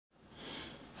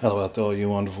Hello out there, all you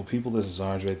wonderful people. This is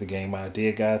Andre, the Game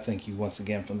Idea Guy. Thank you once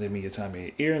again for giving me your time and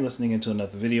your ear and listening into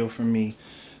another video from me.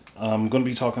 I'm going to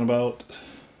be talking about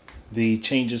the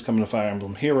changes coming to Fire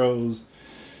Emblem Heroes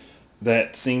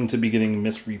that seem to be getting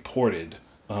misreported.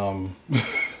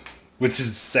 Which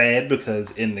is sad because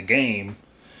in the game,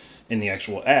 in the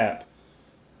actual app,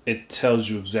 it tells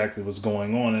you exactly what's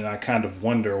going on, and I kind of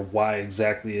wonder why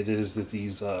exactly it is that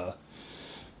these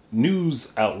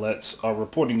news outlets are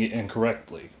reporting it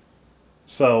incorrectly.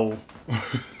 So,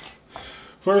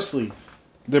 firstly,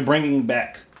 they're bringing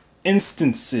back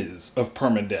instances of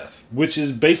permadeath, which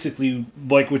is basically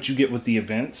like what you get with the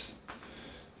events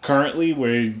currently,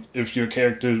 where if your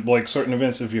character, like certain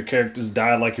events, if your characters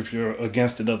die, like if you're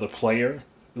against another player,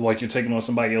 like you're taking on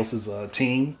somebody else's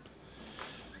team,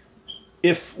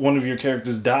 if one of your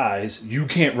characters dies, you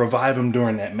can't revive them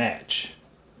during that match.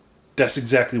 That's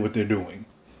exactly what they're doing.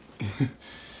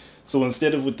 So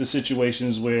instead of with the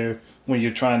situations where when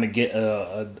you're trying to get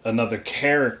another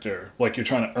character, like you're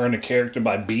trying to earn a character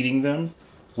by beating them,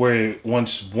 where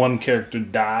once one character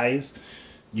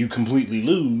dies, you completely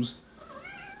lose.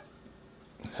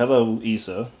 Hello,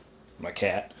 Issa, my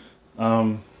cat.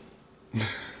 Once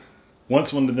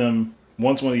one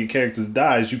of your characters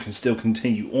dies, you can still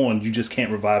continue on. You just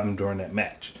can't revive them during that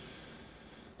match.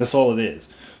 That's all it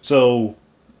is. So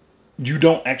you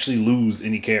don't actually lose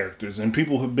any characters. And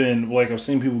people have been, like, I've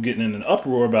seen people getting in an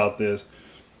uproar about this.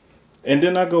 And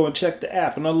then I go and check the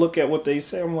app and I look at what they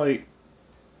say. I'm like,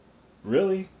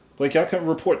 really? Like, y'all can't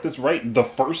report this right the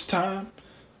first time?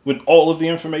 When all of the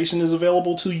information is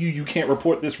available to you, you can't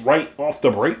report this right off the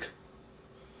break?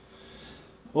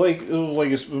 Like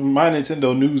it's, My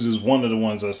Nintendo News is one of the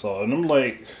ones I saw. And I'm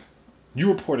like,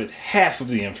 you reported half of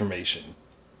the information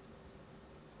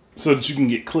so that you can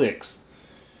get clicks.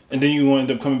 And then you end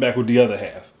up coming back with the other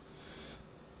half.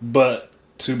 But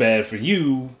too bad for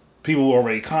you, people were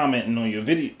already commenting on your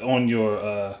video, on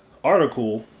your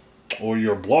article, or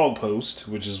your blog post,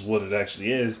 which is what it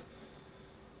actually is.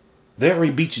 They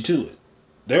already beat you to it.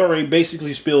 They already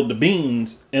basically spilled the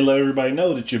beans and let everybody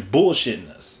know that you're bullshitting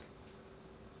us.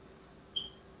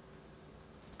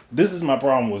 This is my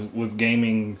problem with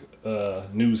gaming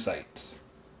news sites.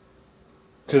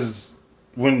 Because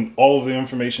when all of the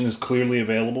information is clearly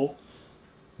available,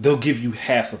 they'll give you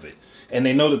half of it. And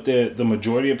they know that the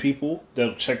majority of people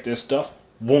that'll check their stuff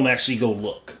won't actually go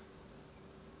look.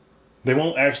 They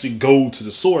won't actually go to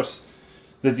the source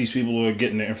that these people are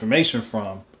getting their information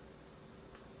from.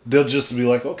 They'll just be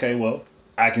like, okay, well,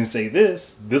 I can say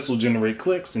this will generate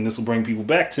clicks, and this will bring people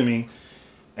back to me,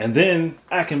 and then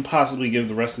I can possibly give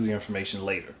the rest of the information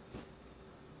later.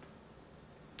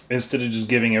 Instead of just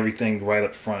giving everything right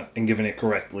up front and giving it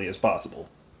correctly as possible.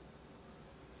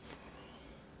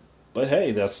 But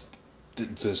hey, this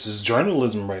is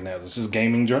journalism right now. This is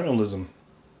gaming journalism.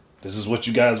 This is what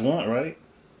you guys want, right?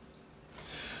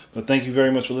 But thank you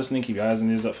very much for listening. Keep your eyes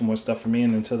and ears up for more stuff from me.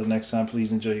 And until the next time,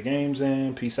 please enjoy your games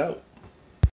and peace out.